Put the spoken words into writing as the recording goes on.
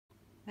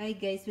Hi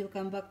guys,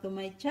 welcome back to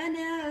my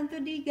channel, and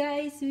today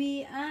guys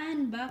we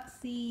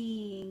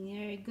unboxing.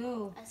 Here we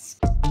go.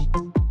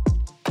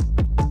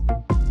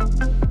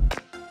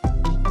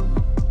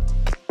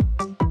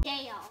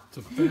 It's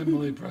a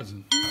family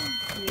present.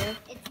 Yep.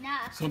 It's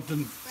not.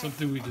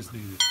 Something we just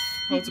needed.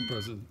 Oh, it's a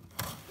present.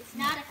 It's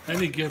not a Christmas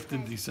Any gift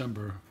present. in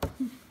December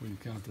we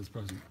count as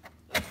present.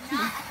 It's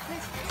not a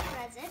Christmas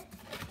present.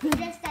 It's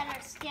just that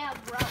our scale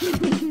broke.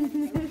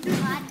 We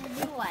bought a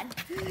new one.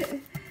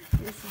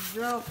 This is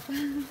broke.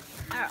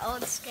 Our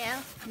old scale.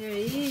 Here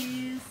it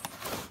is.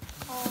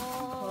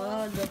 Oh.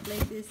 Oh, the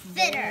plate is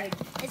Thinner.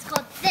 big. It's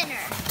called thinner.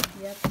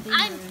 Yep,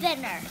 I'm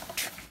thinner.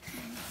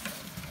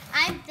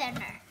 I'm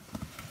thinner.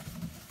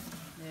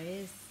 There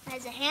is.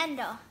 Has a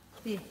handle.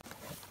 See.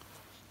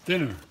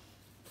 Dinner.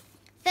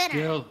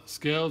 Thinner.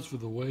 Scales for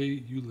the way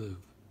you live.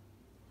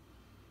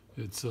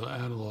 It's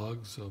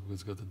analog, so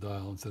it's got the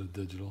dial instead of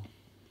digital.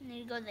 And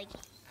you go like.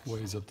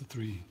 Weighs up to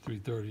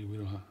 330. We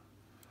don't have.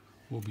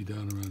 We'll be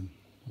down around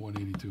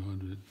 180,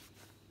 200,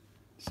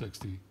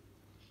 60.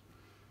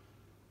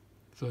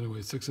 So anyway,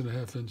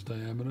 6.5 inch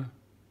diameter.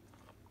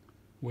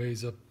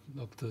 Weighs up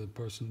to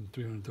person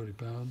 330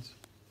 pounds.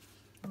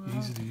 Wow.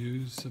 Easy to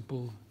use,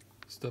 simple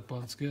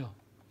step-on scale.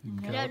 You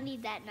can You count. don't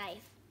need that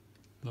knife.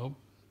 Nope.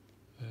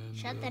 And,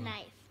 Shut the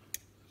knife.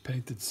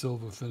 Painted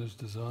silver finish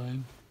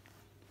design.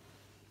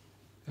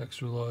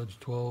 Extra large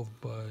 12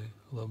 by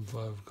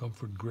 11.5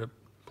 comfort grip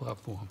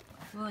platform.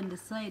 Oh, on the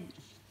side.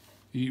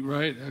 Eat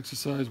right,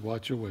 exercise,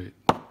 watch your weight.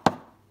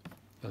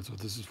 That's what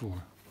this is for.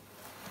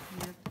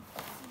 Yep.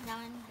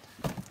 Done.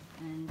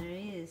 And there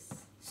is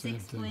Same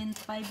thing.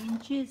 6.5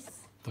 inches.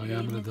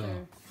 Diameter diameter.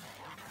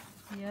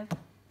 dial. Yep.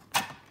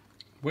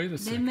 Wait a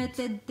second.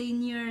 Limited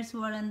 10 years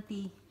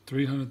warranty.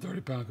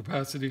 330 pound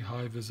capacity,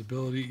 high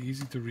visibility,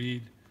 easy to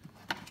read,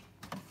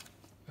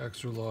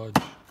 extra large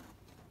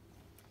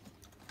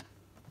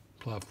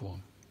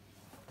platform.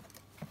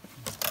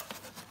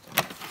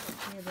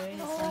 Yeah, there is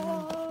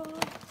some.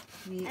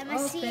 We I'ma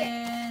see it.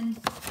 open.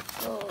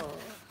 Oh.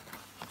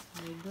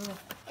 There we go.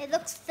 It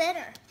looks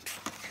thinner.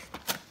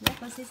 Yeah,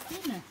 because it's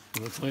thinner.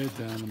 So let's lay it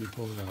down. Let me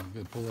pull it out.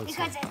 Okay, pull that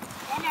Because side. it's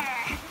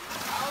thinner.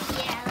 Oh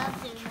yeah, I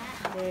love doing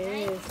that. There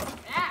it is.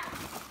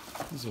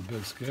 Ah, This is a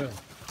big scale.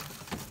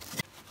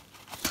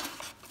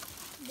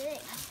 big.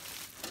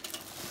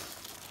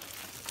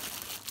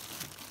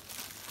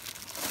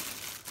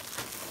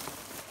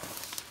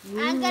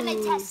 I'm gonna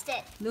Ooh, test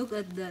it. Look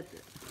at that.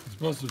 You're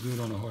supposed to do it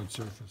on a hard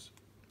surface.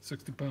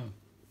 60 pound.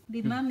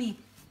 Be mommy.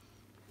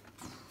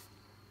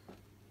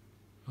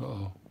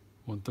 Uh-oh.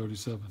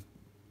 137.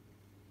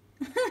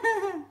 I'm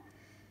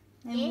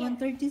Yeah. Check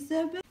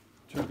 137.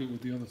 it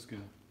with the other scale.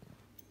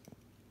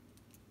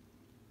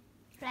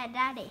 Right,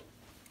 Daddy.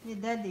 Hey,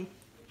 daddy.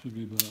 Should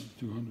be about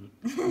 200.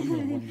 Oh, no,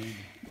 190.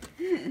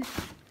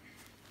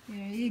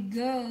 Here you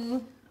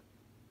go.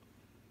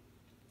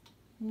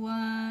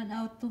 1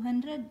 out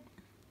 200.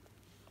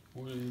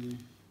 480.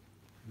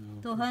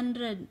 No.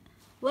 200.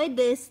 Why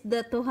this?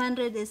 The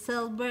 200 is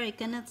silver. I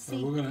cannot So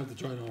see. we're going to have to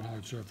try it on a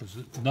hard surface.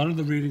 None of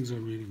the readings are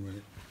reading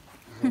right.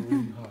 They're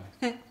reading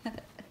high.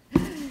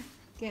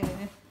 Okay.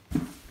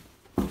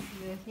 Go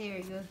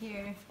here. Go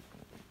here.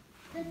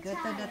 The Go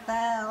to the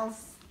tile.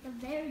 tiles. The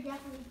very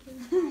definitely.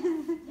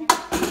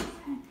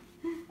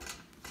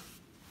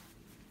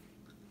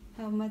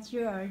 How much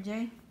you are,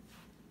 Jay?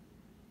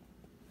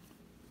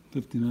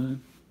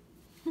 59.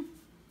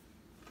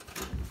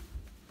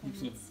 Let's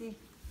see.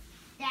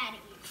 Daddy.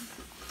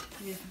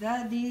 Yes,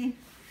 daddy.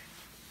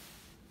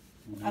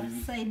 180.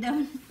 Upside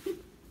down.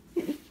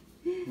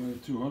 We're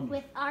at 200.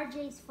 With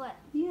RJ's foot.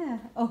 Yeah.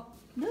 Oh,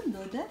 don't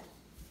do that.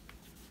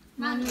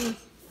 Mommy.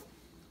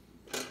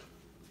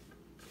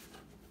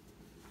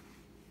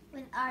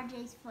 With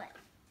RJ's foot.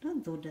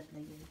 Don't do that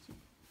like that.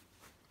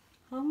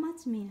 How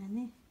much, me,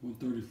 honey?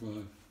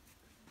 135.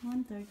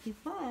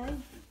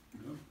 135.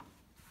 Yep.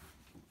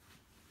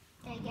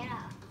 Okay, get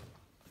up.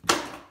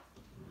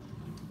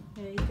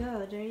 There you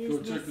go. There is Go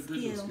the check the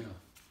digital scale. scale.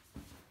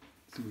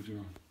 See what you're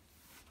on.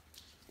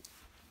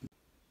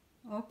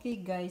 Okay,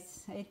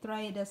 guys. I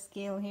tried the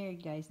scale here,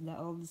 guys. The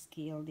old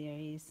scale there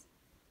is.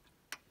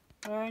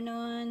 Turn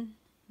on.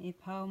 If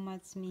how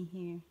much me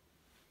here.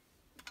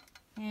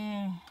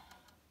 Yeah.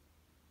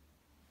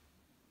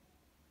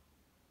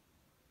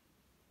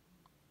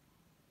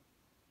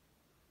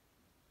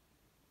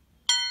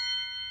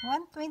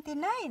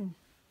 $129.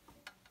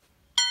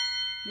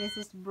 This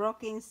is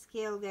broken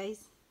scale,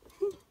 guys.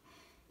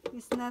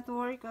 It's not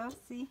work. Oh,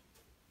 see.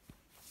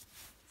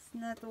 It's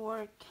not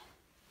work.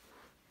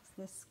 It's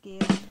the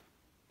scale.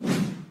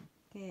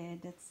 Okay,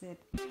 that's it.